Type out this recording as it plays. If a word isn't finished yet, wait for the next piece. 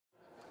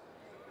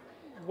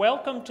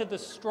Welcome to the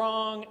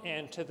Strong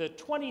and to the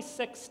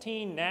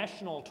 2016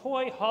 National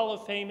Toy Hall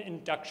of Fame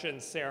induction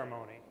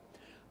ceremony.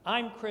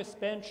 I'm Chris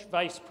Bench,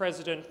 Vice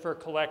President for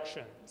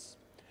Collections.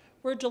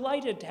 We're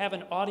delighted to have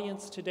an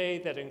audience today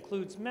that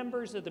includes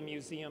members of the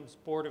museum's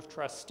Board of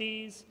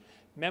Trustees,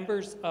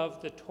 members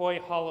of the Toy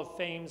Hall of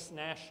Fame's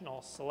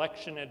National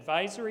Selection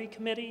Advisory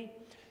Committee,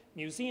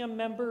 museum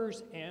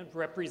members, and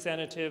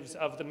representatives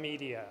of the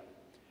media.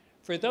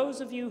 For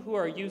those of you who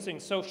are using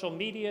social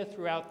media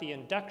throughout the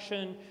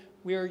induction,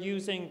 we are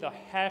using the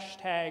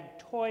hashtag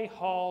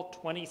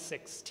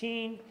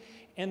ToyHall2016,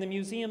 and the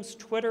museum's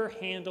Twitter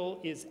handle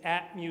is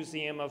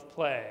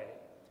 @MuseumOfPlay.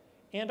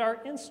 And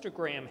our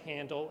Instagram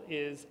handle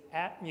is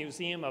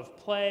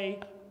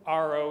 @MuseumOfPlay,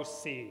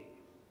 ROC.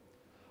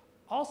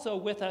 Also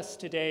with us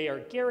today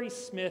are Gary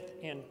Smith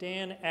and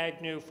Dan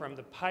Agnew from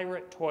the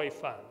Pirate Toy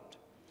Fund.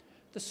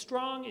 The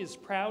Strong is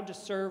proud to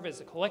serve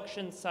as a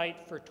collection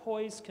site for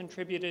toys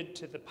contributed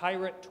to the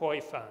Pirate Toy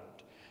Fund,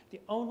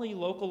 the only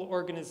local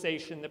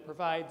organization that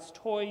provides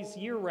toys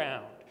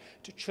year-round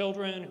to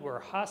children who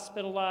are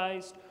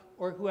hospitalized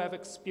or who have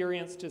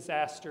experienced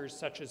disasters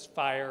such as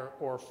fire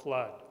or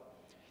flood.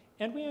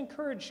 And we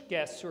encourage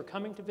guests who are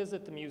coming to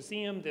visit the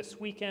museum this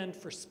weekend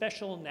for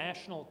special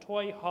National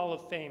Toy Hall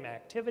of Fame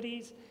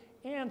activities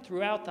and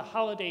throughout the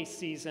holiday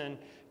season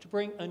to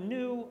bring a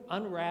new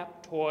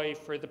unwrapped toy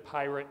for the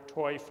Pirate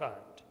Toy Fund.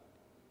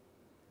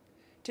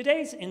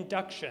 Today's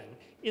induction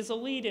is a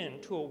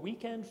lead-in to a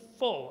weekend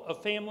full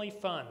of family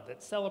fun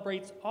that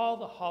celebrates all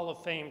the Hall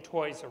of Fame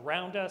toys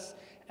around us,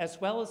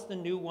 as well as the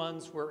new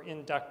ones we're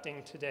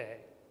inducting today.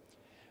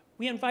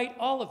 We invite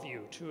all of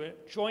you to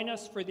join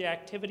us for the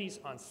activities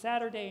on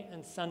Saturday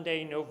and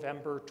Sunday,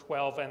 November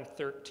 12 and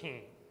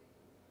 13.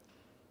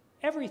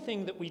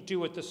 Everything that we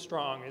do at the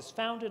Strong is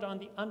founded on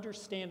the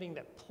understanding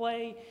that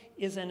play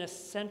is an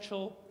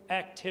essential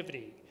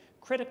activity,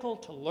 critical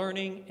to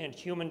learning and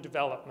human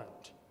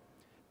development.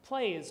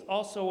 Play is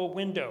also a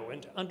window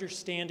into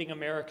understanding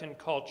American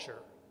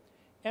culture.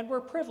 And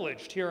we're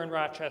privileged here in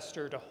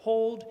Rochester to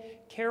hold,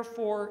 care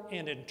for,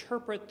 and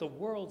interpret the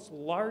world's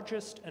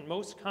largest and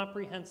most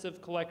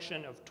comprehensive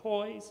collection of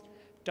toys,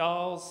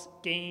 dolls,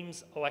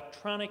 games,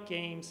 electronic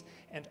games,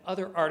 and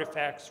other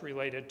artifacts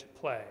related to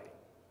play.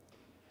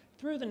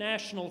 Through the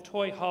National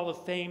Toy Hall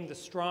of Fame, the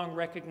Strong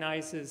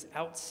recognizes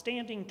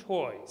outstanding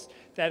toys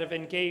that have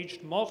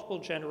engaged multiple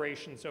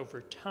generations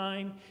over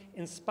time,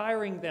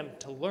 inspiring them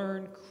to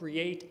learn,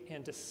 create,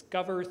 and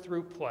discover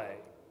through play.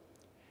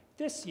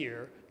 This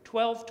year,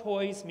 12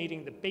 toys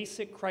meeting the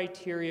basic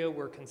criteria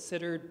were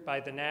considered by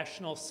the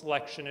National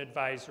Selection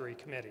Advisory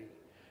Committee.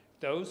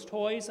 Those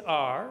toys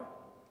are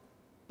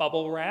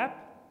Bubble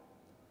Wrap,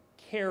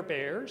 Care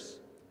Bears,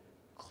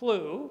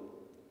 Clue,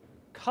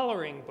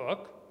 Coloring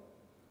Book,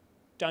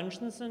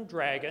 Dungeons and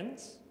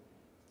Dragons,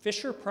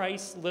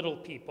 Fisher-Price Little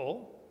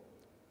People,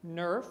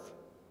 Nerf,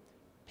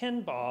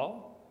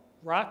 Pinball,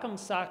 Rock'em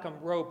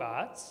Sock'em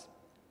Robots,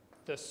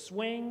 The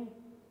Swing,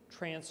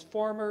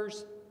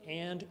 Transformers,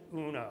 and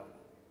Uno.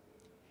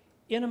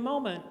 In a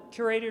moment,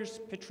 curators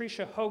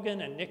Patricia Hogan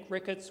and Nick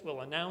Ricketts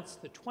will announce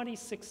the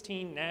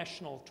 2016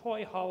 National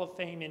Toy Hall of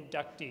Fame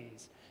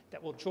inductees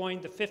that will join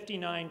the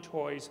 59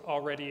 toys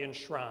already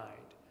enshrined.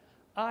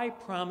 I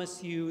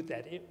promise you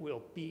that it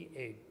will be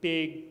a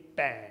big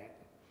bang.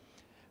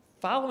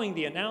 Following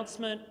the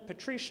announcement,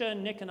 Patricia,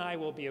 Nick, and I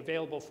will be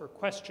available for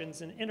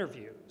questions and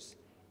interviews.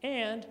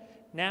 And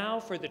now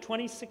for the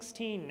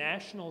 2016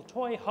 National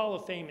Toy Hall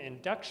of Fame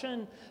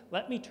induction,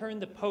 let me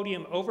turn the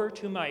podium over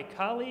to my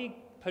colleague,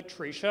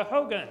 Patricia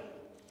Hogan.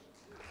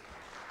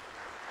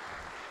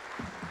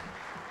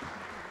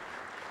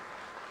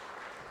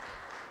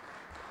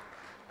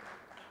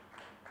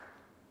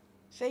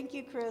 Thank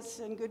you, Chris,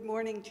 and good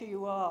morning to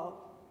you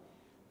all.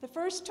 The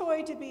first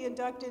toy to be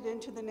inducted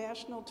into the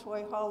National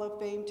Toy Hall of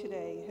Fame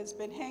today has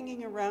been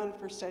hanging around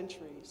for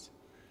centuries.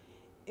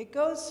 It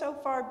goes so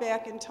far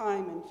back in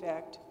time, in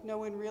fact, no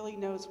one really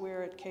knows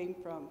where it came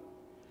from.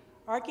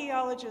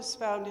 Archaeologists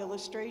found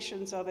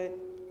illustrations of it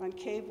on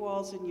cave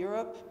walls in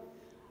Europe,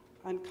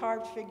 on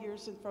carved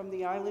figures from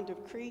the island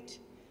of Crete,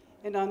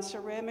 and on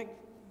ceramic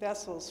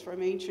vessels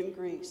from ancient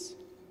Greece.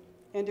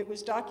 And it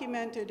was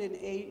documented in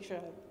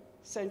Asia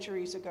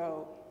centuries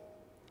ago.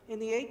 In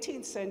the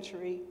 18th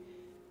century,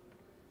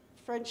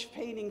 French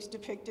paintings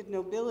depicted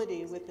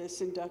nobility with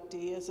this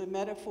inductee as a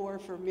metaphor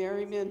for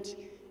merriment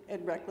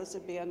and reckless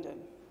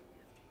abandon.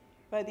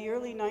 By the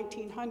early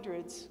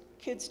 1900s,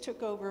 kids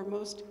took over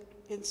most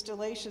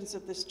installations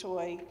of this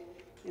toy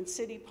in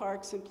city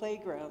parks and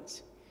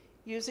playgrounds,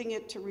 using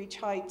it to reach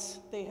heights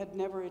they had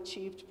never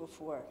achieved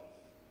before.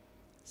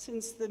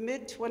 Since the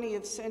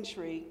mid-20th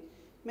century,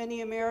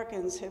 many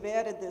Americans have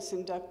added this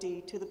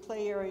inductee to the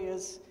play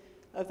areas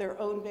of their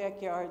own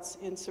backyards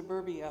in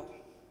suburbia.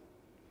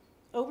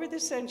 Over the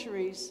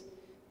centuries,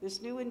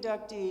 this new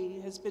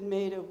inductee has been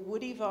made of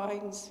woody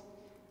vines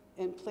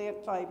and plant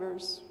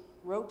fibers,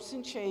 ropes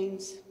and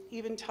chains,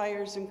 even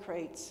tires and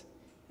crates,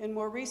 and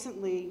more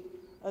recently,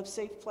 of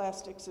safe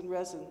plastics and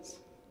resins.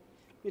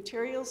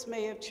 Materials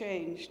may have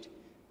changed,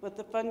 but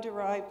the fun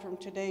derived from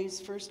today's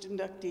first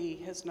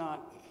inductee has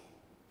not.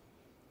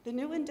 The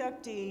new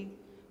inductee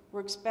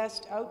works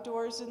best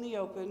outdoors in the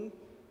open,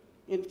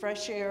 in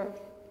fresh air,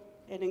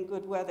 and in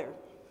good weather.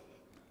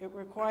 It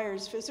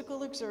requires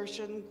physical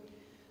exertion,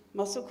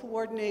 muscle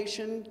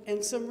coordination,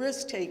 and some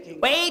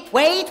risk-taking. Wait!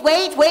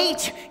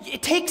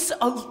 It takes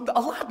a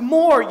lot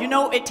more, you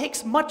know, it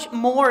takes much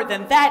more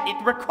than that.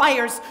 It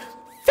requires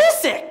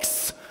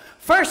physics!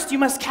 First, you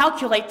must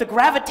calculate the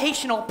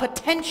gravitational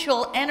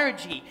potential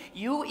energy,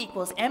 U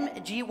equals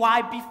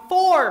mgy,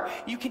 before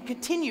you can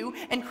continue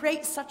and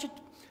create such a...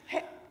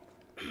 Hey,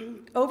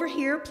 over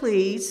here,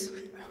 please.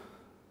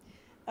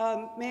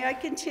 May I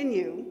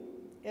continue?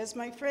 As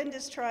my friend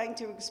is trying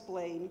to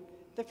explain,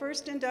 the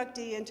first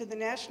inductee into the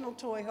National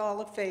Toy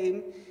Hall of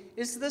Fame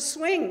is the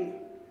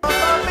swing.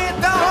 Don't mean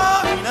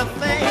a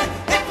thing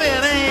if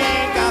it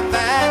ain't got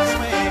that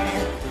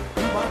swing.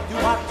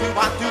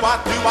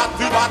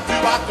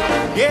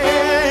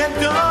 Yeah, it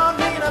don't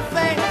mean a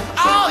thing.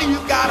 All you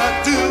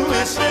gotta do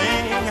is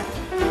sing.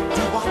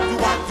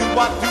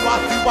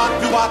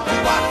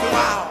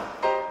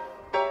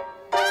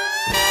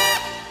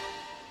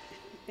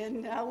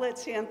 And now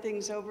let's hand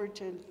things over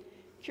to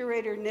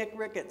Curator Nick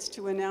Ricketts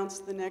to announce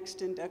the next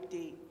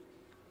inductee.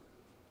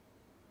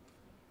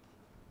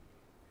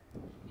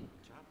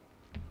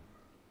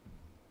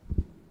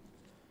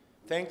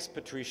 Thanks,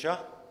 Patricia.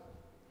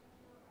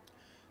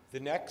 The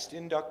next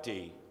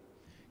inductee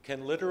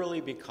can literally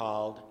be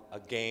called a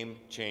game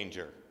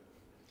changer.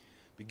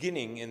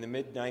 Beginning in the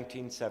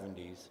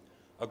mid-1970s,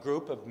 a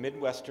group of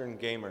Midwestern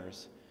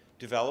gamers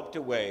developed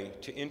a way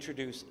to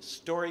introduce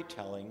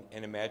storytelling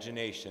and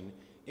imagination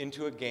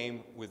into a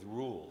game with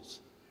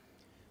rules.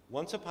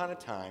 Once upon a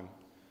time,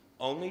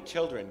 only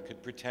children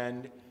could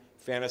pretend,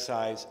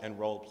 fantasize, and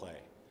role play.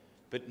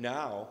 But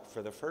now,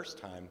 for the first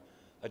time,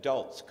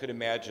 adults could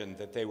imagine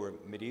that they were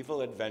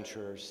medieval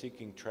adventurers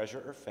seeking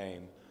treasure or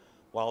fame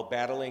while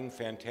battling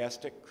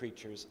fantastic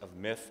creatures of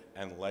myth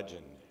and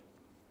legend.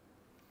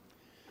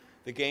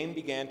 The game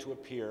began to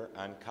appear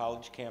on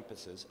college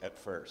campuses at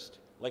first,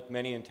 like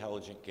many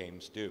intelligent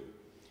games do.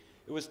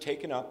 It was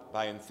taken up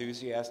by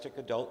enthusiastic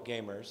adult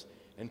gamers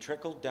and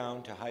trickled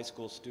down to high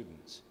school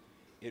students.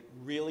 It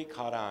really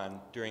caught on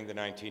during the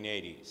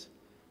 1980s,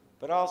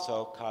 but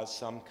also caused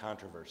some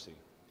controversy.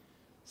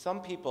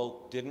 Some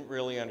people didn't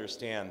really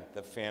understand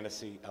the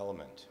fantasy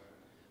element,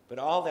 but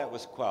all that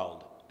was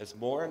quelled as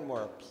more and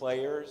more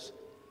players,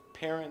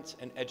 parents,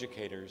 and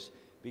educators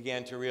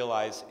began to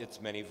realize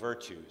its many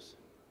virtues.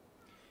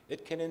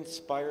 It can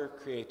inspire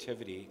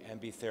creativity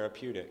and be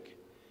therapeutic.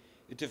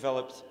 It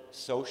develops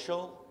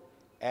social,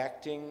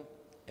 acting,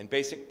 and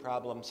basic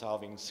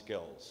problem-solving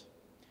skills.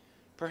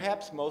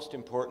 Perhaps most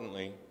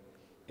importantly,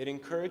 it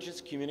encourages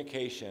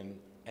communication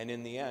and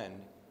in the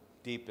end,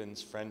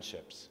 deepens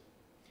friendships.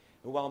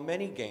 And while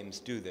many games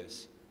do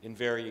this in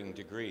varying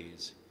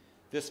degrees,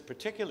 this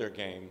particular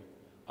game,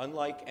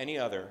 unlike any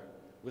other,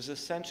 was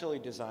essentially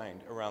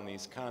designed around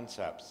these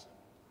concepts.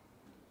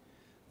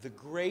 The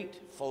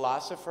great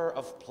philosopher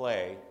of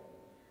play,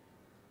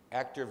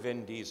 actor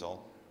Vin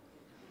Diesel,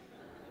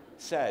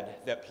 said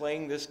that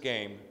playing this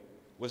game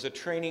was a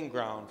training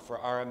ground for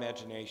our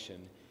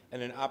imagination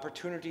and an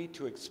opportunity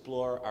to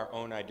explore our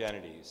own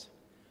identities.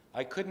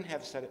 I couldn't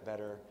have said it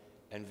better,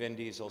 and Vin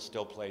Diesel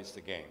still plays the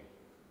game.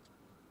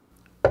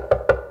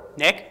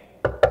 Nick?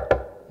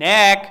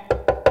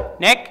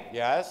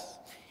 Yes?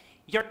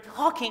 You're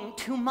talking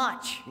too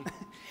much.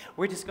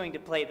 We're just going to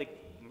play the...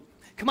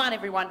 Come on,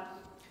 everyone.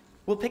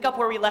 We'll pick up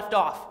where we left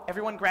off.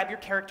 Everyone grab your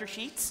character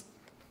sheets.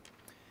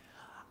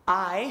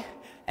 I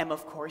am,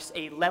 of course,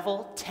 a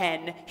level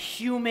 10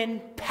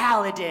 human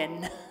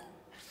paladin.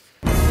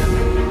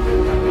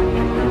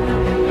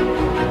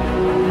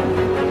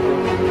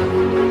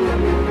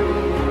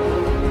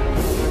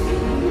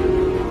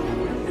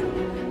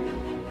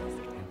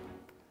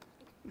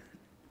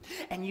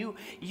 And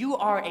you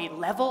are a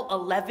level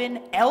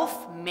 11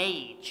 elf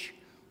mage.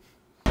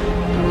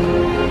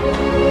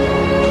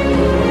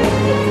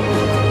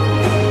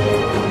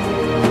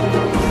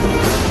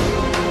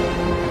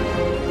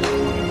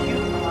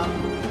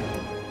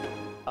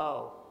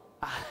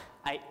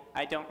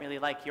 I don't really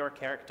like your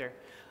character.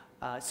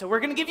 So we're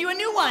gonna give you a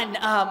new one.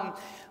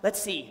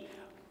 Let's see.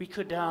 We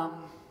could,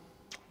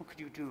 what could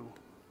you do?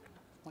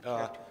 What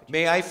character could you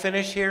May I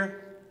finish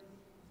here?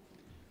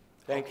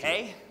 Thank you.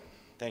 Okay.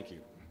 Thank you.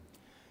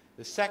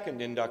 The second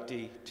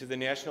inductee to the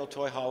National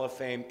Toy Hall of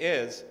Fame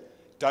is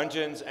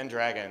Dungeons and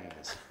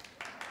Dragons.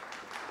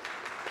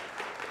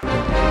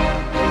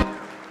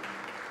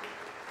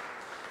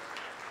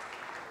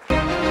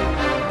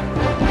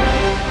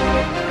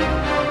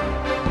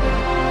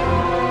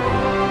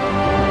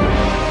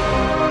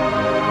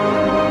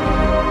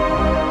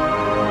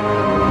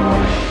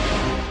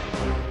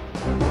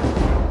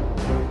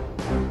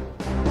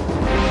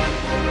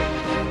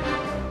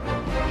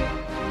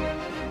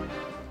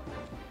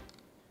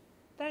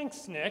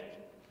 Thanks, Nick.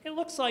 It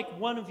looks like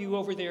one of you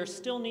over there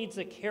still needs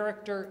a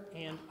character,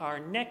 and our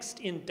next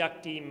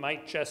inductee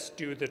might just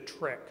do the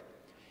trick.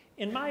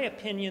 In my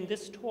opinion,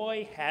 this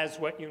toy has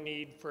what you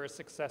need for a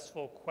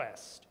successful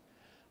quest.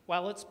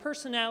 While its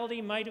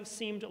personality might have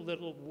seemed a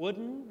little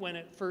wooden when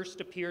it first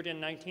appeared in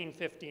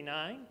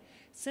 1959,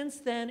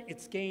 since then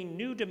it's gained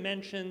new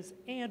dimensions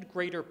and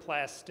greater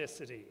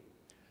plasticity.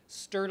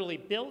 Sturdily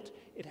built,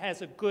 it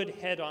has a good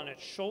head on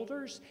its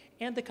shoulders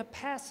and the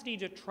capacity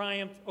to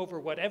triumph over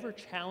whatever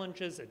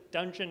challenges a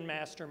dungeon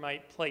master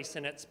might place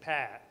in its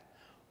path,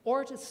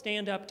 or to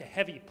stand up to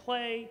heavy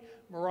play,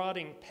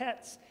 marauding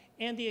pets,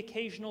 and the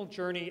occasional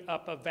journey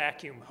up a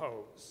vacuum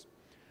hose.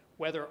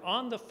 Whether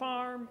on the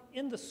farm,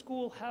 in the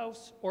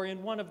schoolhouse, or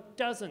in one of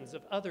dozens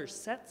of other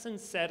sets and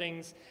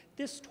settings,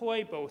 this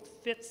toy both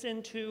fits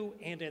into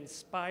and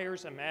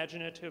inspires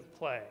imaginative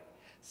play,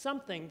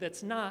 something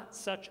that's not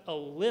such a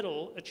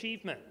little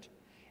achievement.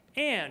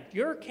 And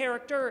your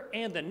character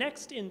and the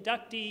next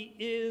inductee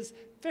is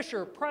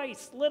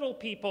Fisher-Price Little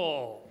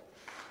People.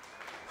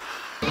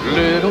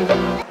 Little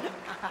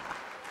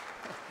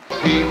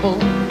people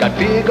got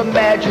big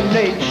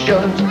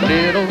imaginations.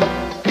 Little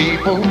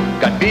people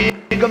got big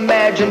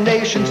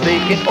imaginations. They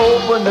can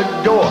open the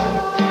door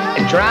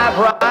and drive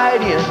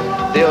right in.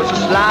 There's a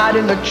slide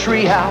in the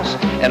treehouse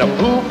and a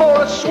pool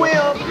for a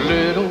swim.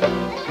 Little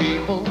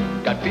people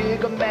got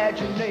big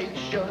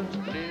imaginations.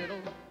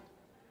 Little.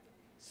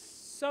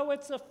 So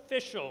it's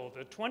official.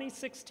 The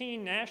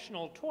 2016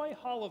 National Toy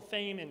Hall of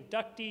Fame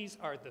inductees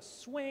are the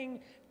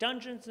Swing,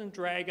 Dungeons &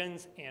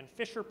 Dragons, and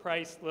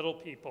Fisher-Price Little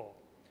People.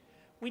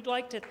 We'd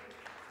like to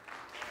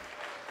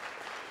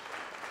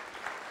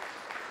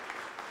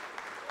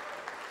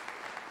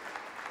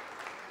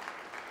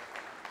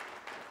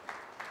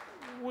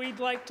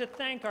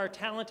thank our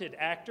talented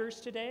actors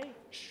today: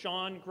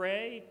 Sean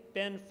Gray,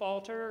 Ben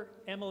Falter,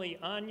 Emily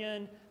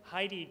Onion,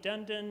 Heidi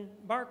Dundon,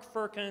 Mark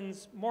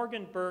Firkins,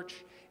 Morgan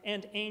Birch,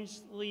 and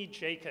Ainsley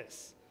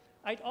Jacobs.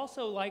 I'd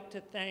also like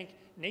to thank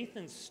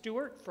Nathan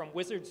Stewart from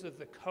Wizards of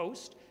the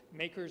Coast,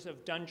 makers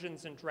of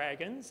Dungeons &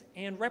 Dragons,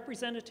 and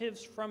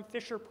representatives from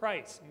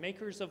Fisher-Price,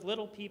 makers of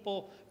Little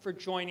People, for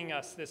joining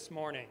us this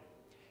morning.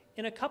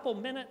 In a couple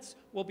minutes,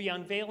 we'll be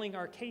unveiling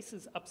our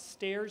cases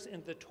upstairs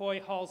in the Toy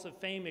Halls of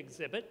Fame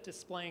exhibit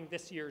displaying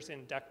this year's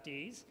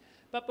inductees.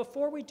 But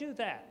before we do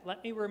that,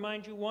 let me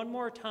remind you one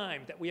more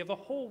time that we have a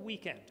whole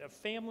weekend of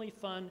family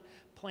fun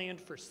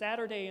planned for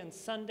Saturday and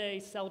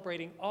Sunday,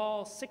 celebrating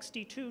all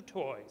 62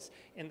 toys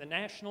in the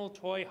National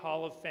Toy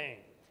Hall of Fame.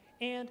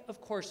 And of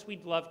course,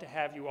 we'd love to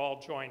have you all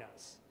join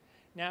us.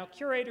 Now,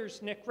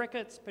 curators Nick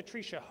Ricketts,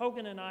 Patricia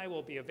Hogan, and I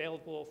will be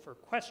available for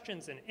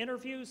questions and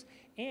interviews,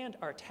 and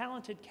our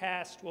talented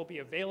cast will be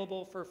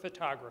available for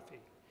photography.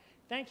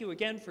 Thank you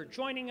again for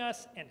joining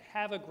us, and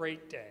have a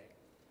great day.